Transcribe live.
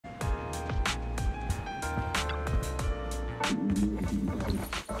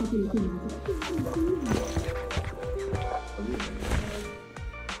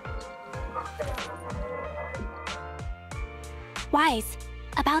Wise,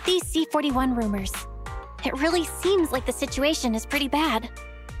 about these C-41 rumors. It really seems like the situation is pretty bad.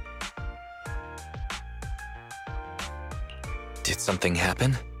 Did something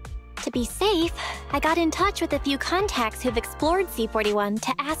happen? To be safe, I got in touch with a few contacts who've explored C-41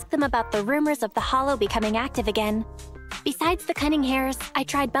 to ask them about the rumors of the Hollow becoming active again. Besides the Cunning Hares, I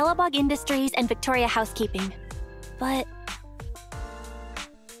tried Bellabog Industries and Victoria Housekeeping. But...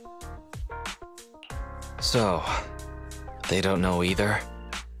 So, they don't know either?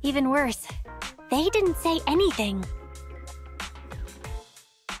 Even worse, they didn't say anything.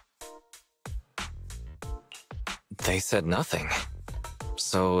 They said nothing.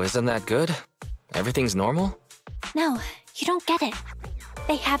 So isn't that good? Everything's normal? No, you don't get it.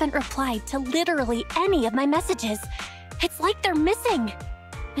 They haven't replied to literally any of my messages. It's like they're missing.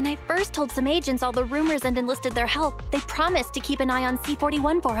 When I first told some agents all the rumors and enlisted their help, they promised to keep an eye on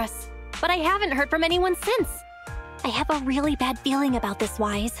C-41 for us. But I haven't heard from anyone since. I have a really bad feeling about this,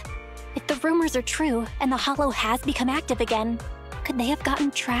 Wise. If the rumors are true and the Hollow has become active again, could they have gotten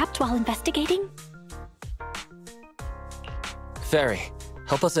trapped while investigating? Fairy,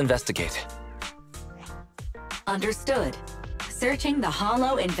 help us investigate. Understood. Searching the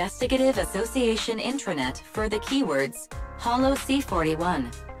Hollow Investigative Association intranet for the keywords Hollow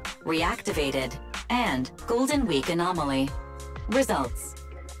C-41, Reactivated, and Golden Week Anomaly. Results.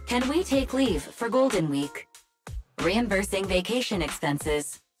 Can we take leave for Golden Week? Reimbursing vacation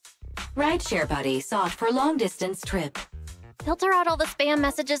expenses. Rideshare buddy sought for long-distance trip. Filter out all the spam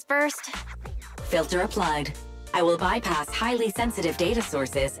messages first. Filter applied. I will bypass highly sensitive data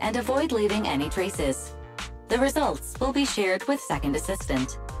sources and avoid leaving any traces. The results will be shared with Second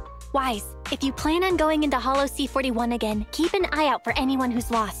Assistant. Wise, if you plan on going into Hollow C-41 again, keep an eye out for anyone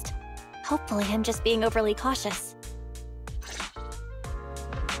who's lost. Hopefully I'm just being overly cautious.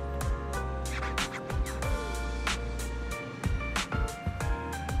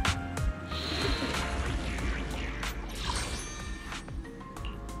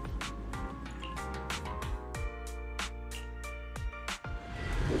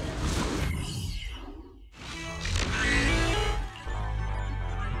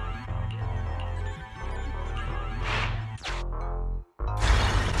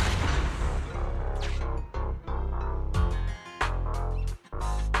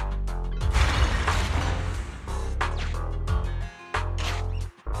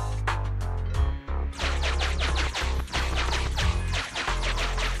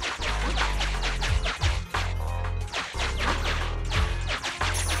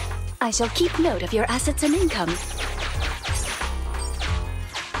 I shall keep note of your assets and income.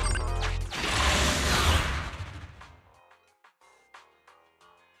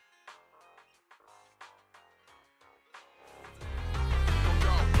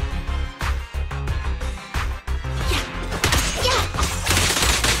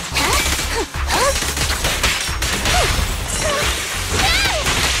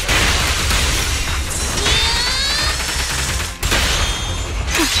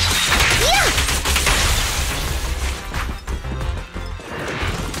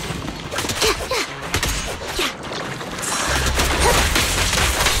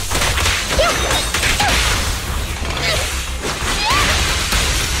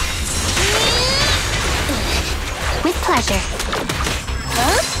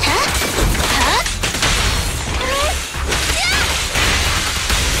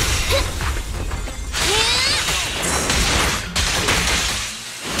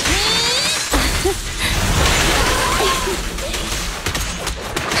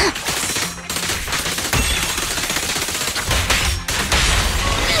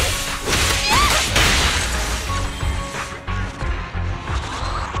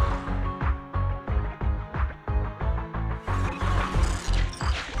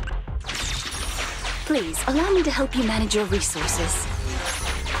 Please, allow me to help you manage your resources.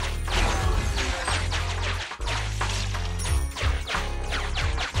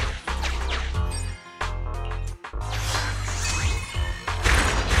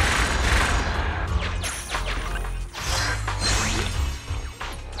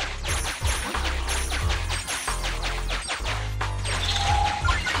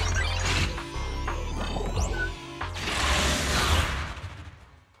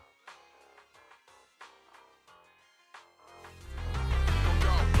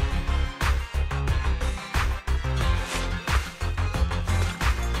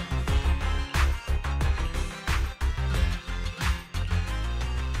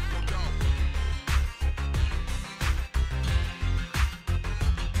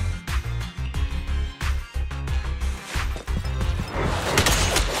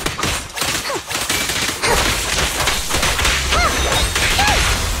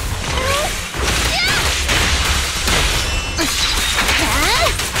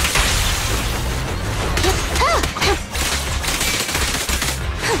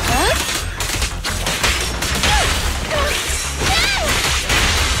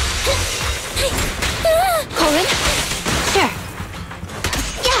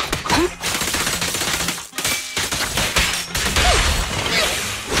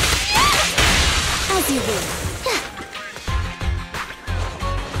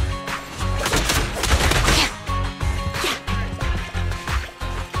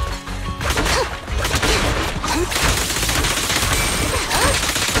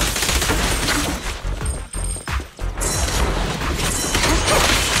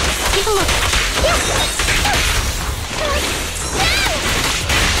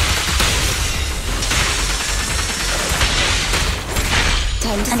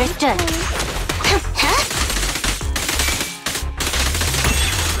 Time to Understood.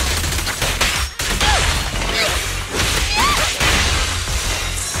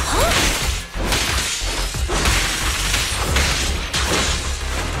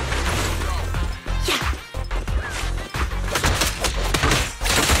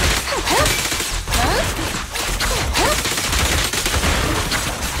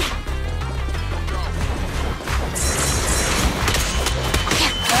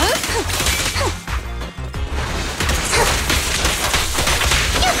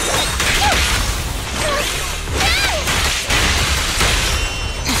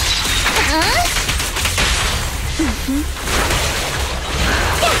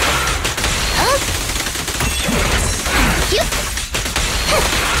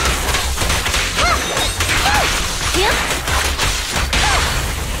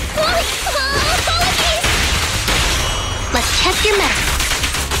 Let's test your mettle.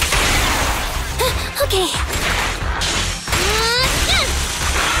 Okay.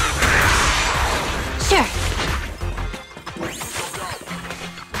 Sure.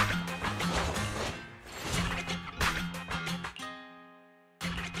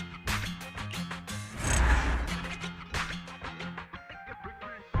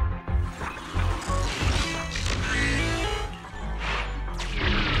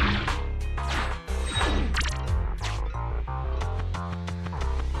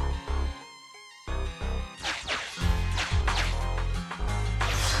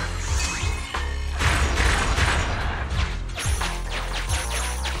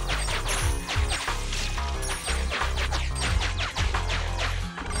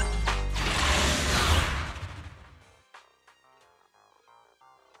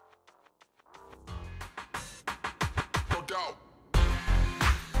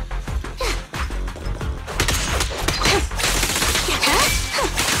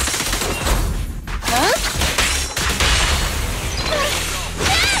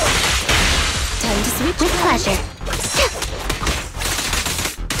 Time to switch with pleasure.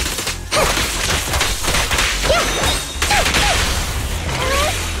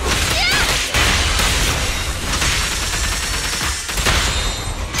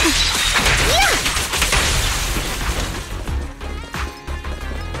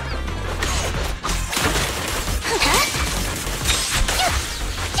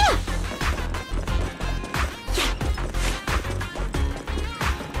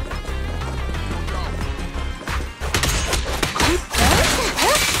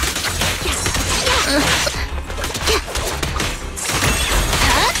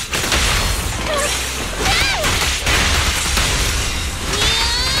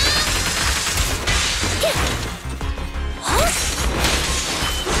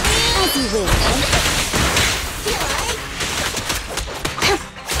 As you will.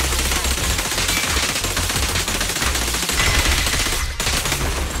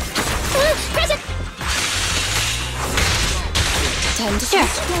 Present! Time to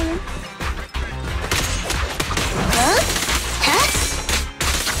switch.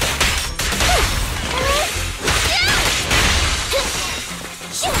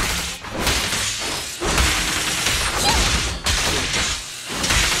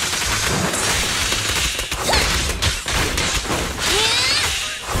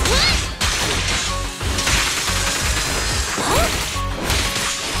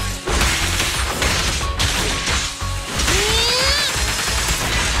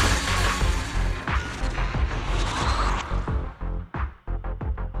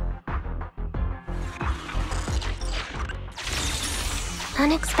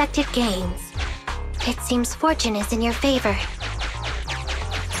 Unexpected gains. It seems fortune is in your favor.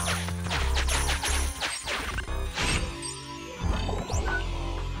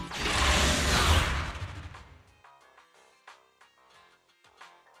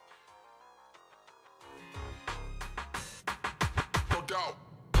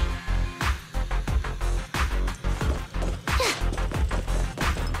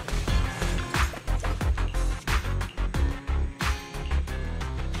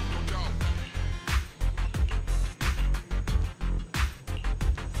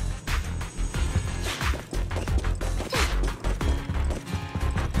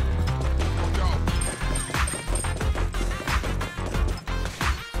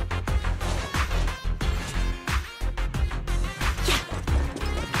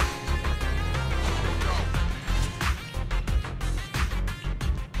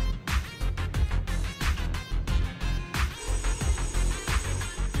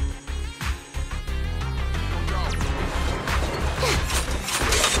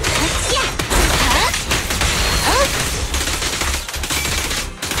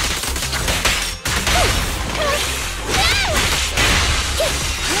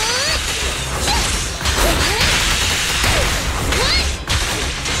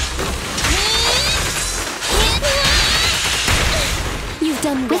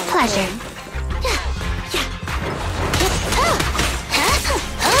 pleasure.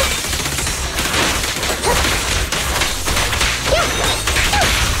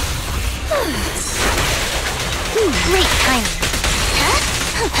 Great timing.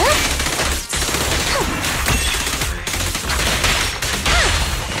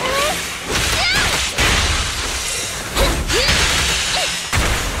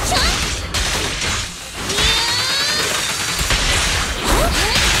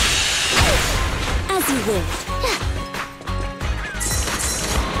 As you will.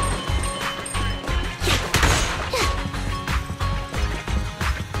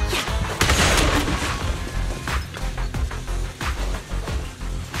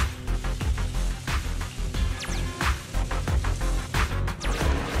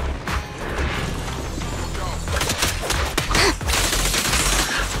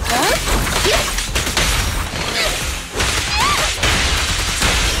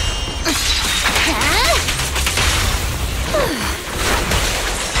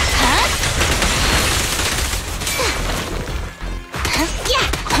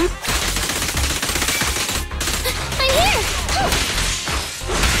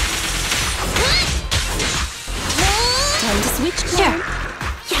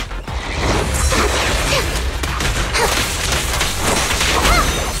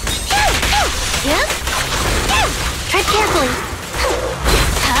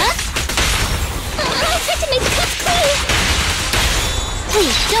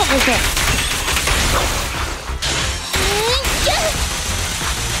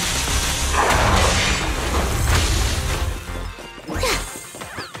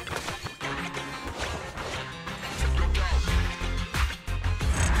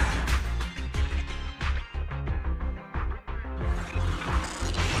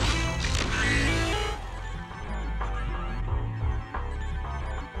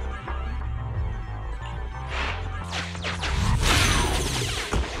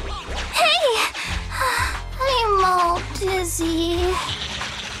 Dizzy.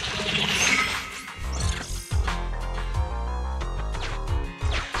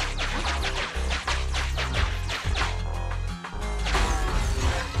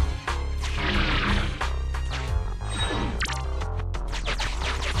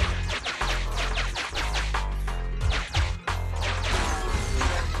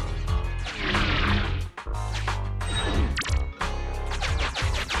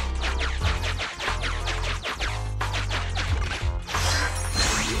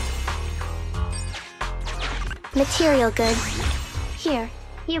 Material goods. Here,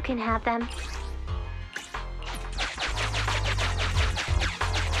 you can have them.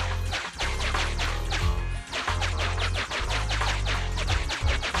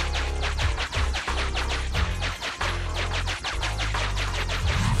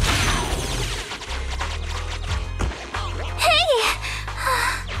 Hey!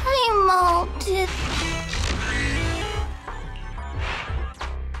 I'm all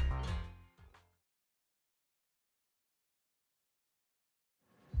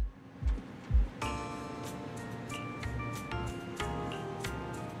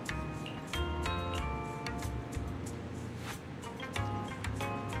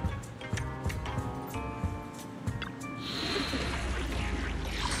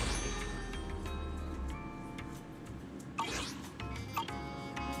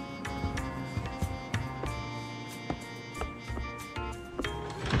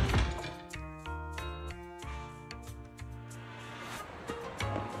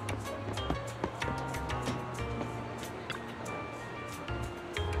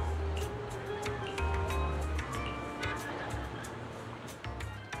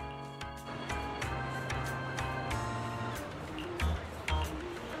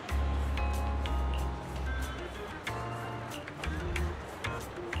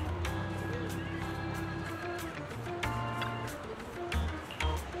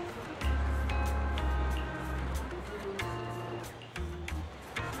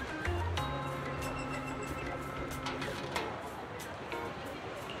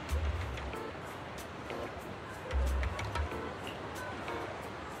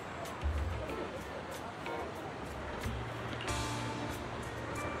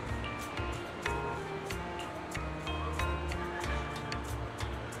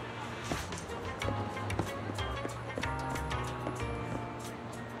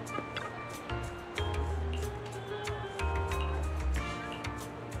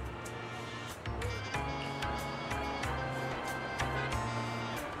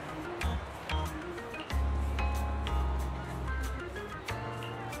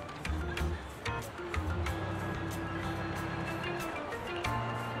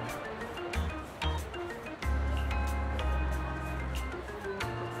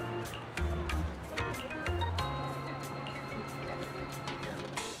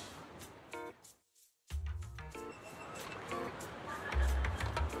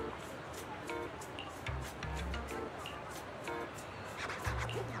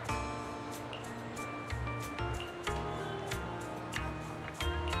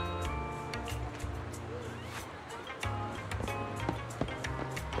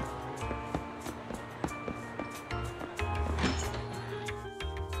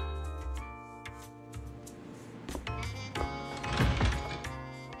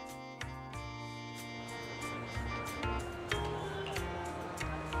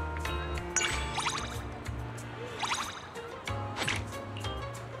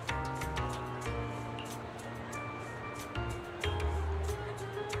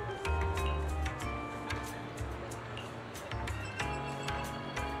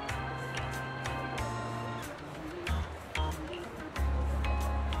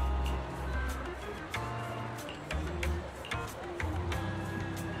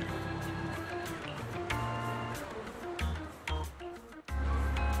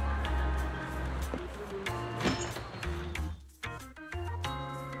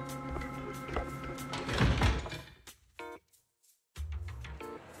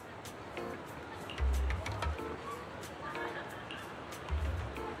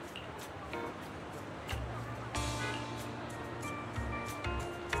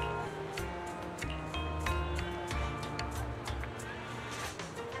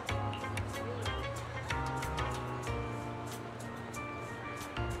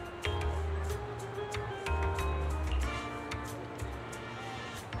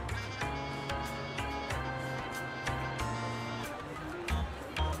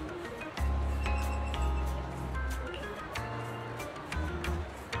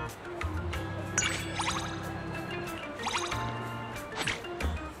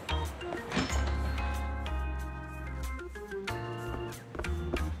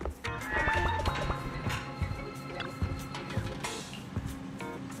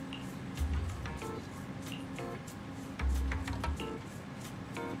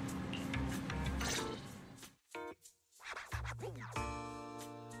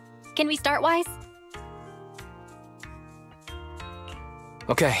Can we start, Wise?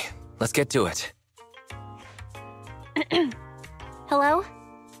 Okay, let's get to it. Hello?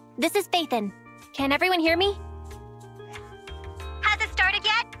 This is Faithin. Can everyone hear me? Has it started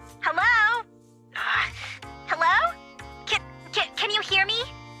yet? Hello? Hello? Can you hear me?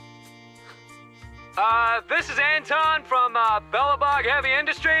 This is Anton from, Bellabog Heavy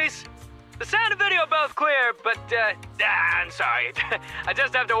Industries. The sound and video are both clear, but, I'm sorry. I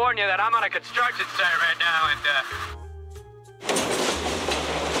just have to warn you that I'm on a construction site right now, and,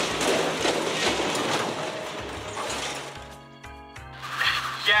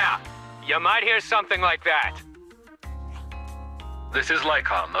 yeah, you might hear something like that. This is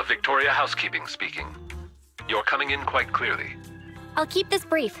Lycon of Victoria Housekeeping speaking. You're coming in quite clearly. I'll keep this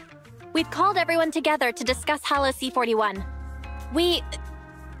brief. We've called everyone together to discuss Hollow C41.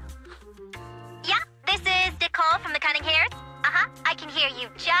 Yeah, this is Nicole from the Cunning Hairs. I can hear you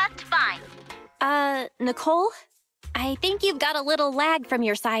just fine. Nicole? I think you've got a little lag from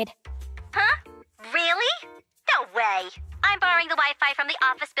your side. Huh? Really? No way. I'm borrowing the Wi-Fi from the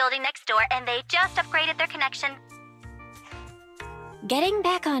office building next door, and they just upgraded their connection. Getting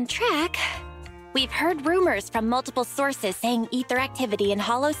back on track, we've heard rumors from multiple sources saying ether activity in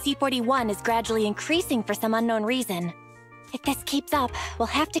Hollow C41 is gradually increasing for some unknown reason. If this keeps up, we'll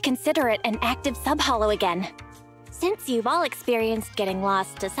have to consider it an active sub-hollow again. Since you've all experienced getting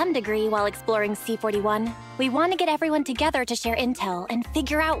lost to some degree while exploring C41, we want to get everyone together to share intel and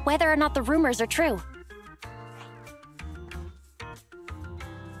figure out whether or not the rumors are true.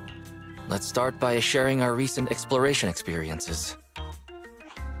 Let's start by sharing our recent exploration experiences.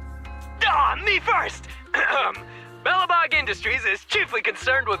 Me first! Bellabog Industries is chiefly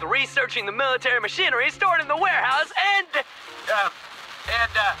concerned with researching the military machinery stored in the warehouse and...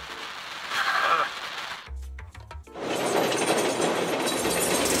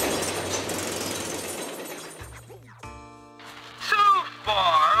 Too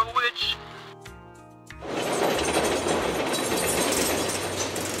far, which...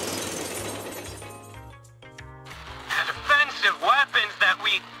 The defensive weapons that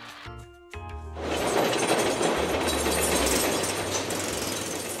we...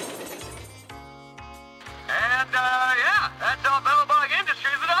 yeah, that's all Bellabog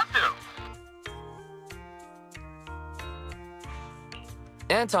Industries is up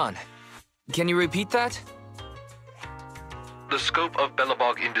to. Anton, can you repeat that? The scope of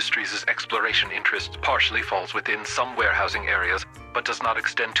Bellabog Industries' exploration interests partially falls within some warehousing areas, but does not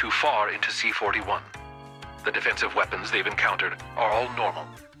extend too far into C41. The defensive weapons they've encountered are all normal.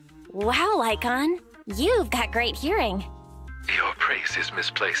 Wow, Lycon. You've got great hearing. Your praise is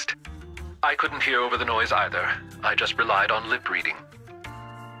misplaced. I couldn't hear over the noise either. I just relied on lip reading.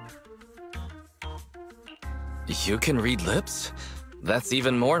 You can read lips? That's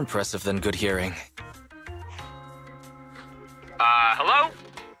even more impressive than good hearing. Hello?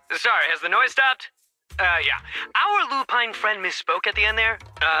 Sorry, has the noise stopped? Yeah. Our lupine friend misspoke at the end there.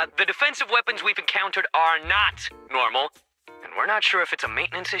 The defensive weapons we've encountered are not normal, and we're not sure if it's a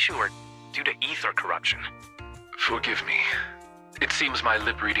maintenance issue or due to ether corruption. Forgive me. It seems my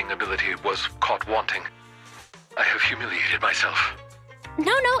lip-reading ability was caught wanting. I have humiliated myself.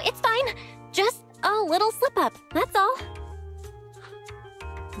 No, it's fine. Just a little slip-up, that's all.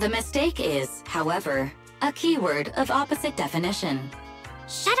 The mistake is, however, a keyword of opposite definition.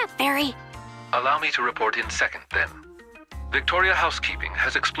 Shut up, Fairy. Allow me to report in second, then. Victoria Housekeeping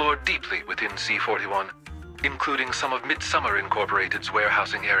has explored deeply within C41, including some of Midsummer Incorporated's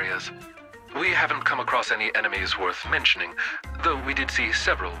warehousing areas. We haven't come across any enemies worth mentioning, though we did see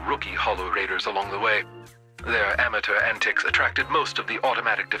several rookie Hollow Raiders along the way. Their amateur antics attracted most of the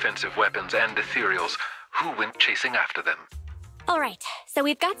automatic defensive weapons and ethereals, who went chasing after them. Alright, so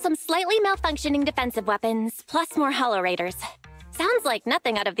we've got some slightly malfunctioning defensive weapons, plus more Hollow Raiders. Sounds like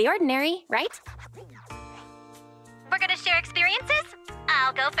nothing out of the ordinary, right? We're gonna share experiences?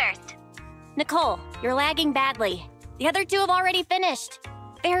 I'll go first. Nicole, you're lagging badly. The other two have already finished.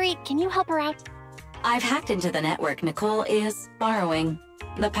 Fairy, can you help her out? I've hacked into the network Nicole is borrowing.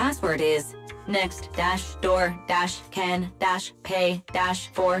 The password is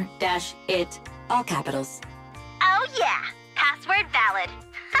next-door-can-pay-for-it, all capitals. Oh yeah, password valid.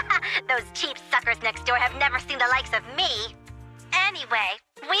 Those cheap suckers next door have never seen the likes of me. Anyway,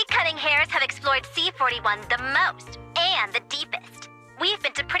 we Cunning Hairs have explored C41 the most and the deepest. We've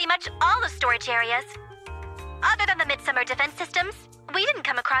been to pretty much all the storage areas. Other than the Midsummer defense systems, we didn't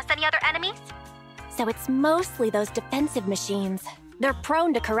come across any other enemies. So it's mostly those defensive machines. They're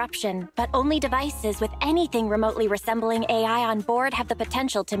prone to corruption, but only devices with anything remotely resembling AI on board have the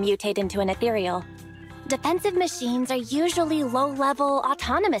potential to mutate into an ethereal. defensive machines are usually low-level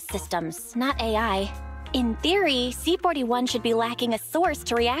autonomous systems, not AI. In theory, C-41 should be lacking a source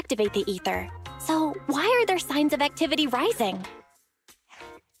to reactivate the ether. So why are there signs of activity rising?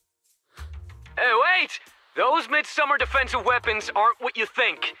 Hey, wait! Those midsummer defensive weapons aren't what you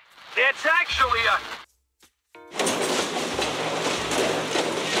think. It's actually a...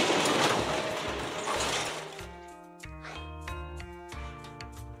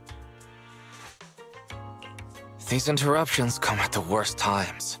 These interruptions come at the worst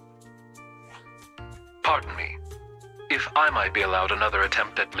times. Pardon me. If I might be allowed another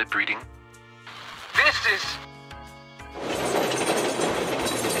attempt at lip reading? This is...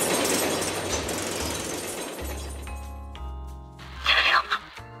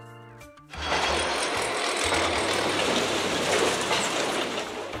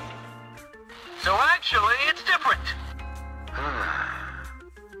 So actually, it's different.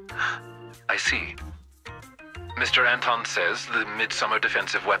 I see. Mr. Anton says the midsummer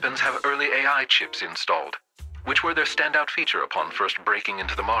defensive weapons have early AI chips installed, which were their standout feature upon first breaking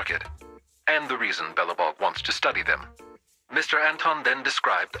into the market, and the reason Belobog wants to study them. Mr. Anton then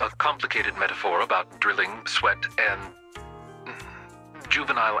described a complicated metaphor about drilling, sweat, and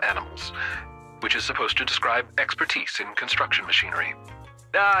juvenile animals, which is supposed to describe expertise in construction machinery.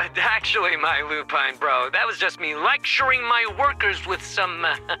 Actually, my lupine bro, that was just me lecturing my workers with some,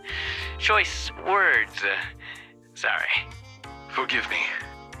 choice words. Sorry. Forgive me.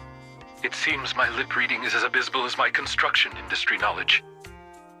 It seems my lip reading is as abysmal as my construction industry knowledge.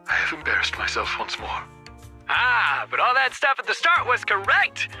 I have embarrassed myself once more. Ah, but all that stuff at the start was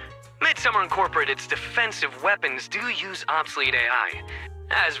correct! Midsummer Incorporated's defensive weapons do use obsolete AI,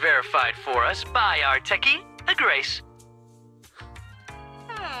 as verified for us by our techie, a Grace.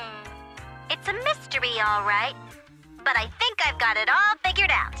 It's a mystery, all right. But I think I've got it all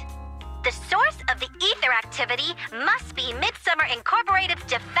figured out. The source of the ether activity must be Midsummer Incorporated's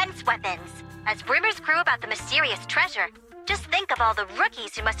defense weapons. As rumors grew about the mysterious treasure, just think of all the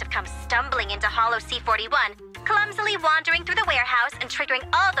rookies who must have come stumbling into Hollow C-41, clumsily wandering through the warehouse and triggering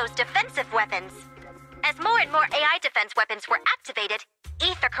all those defensive weapons. As more and more AI defense weapons were activated,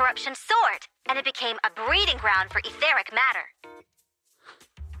 ether corruption soared, and it became a breeding ground for etheric matter.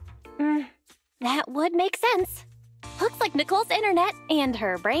 That would make sense. Looks like Nicole's internet and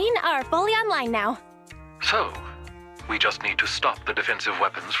her brain are fully online now. So, we just need to stop the defensive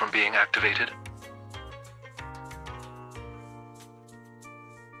weapons from being activated?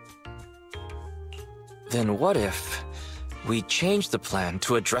 Then what if we change the plan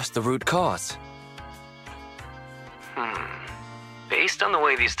to address the root cause? Based on the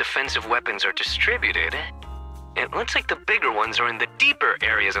way these defensive weapons are distributed, it looks like the bigger ones are in the deeper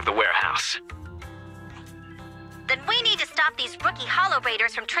areas of the warehouse. Then we need to stop these rookie Hollow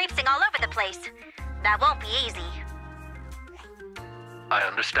Raiders from traipsing all over the place. That won't be easy. I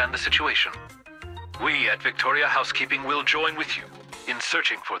understand the situation. We at Victoria Housekeeping will join with you in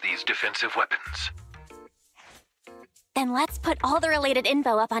searching for these defensive weapons. Then let's put all the related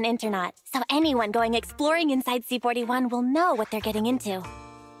info up on Internet, so anyone going exploring inside C-41 will know what they're getting into.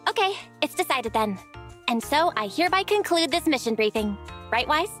 Okay, it's decided then. And so I hereby conclude this mission briefing. Right,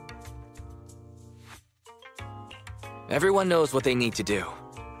 Wise? Everyone knows what they need to do.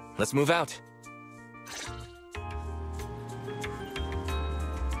 Let's move out.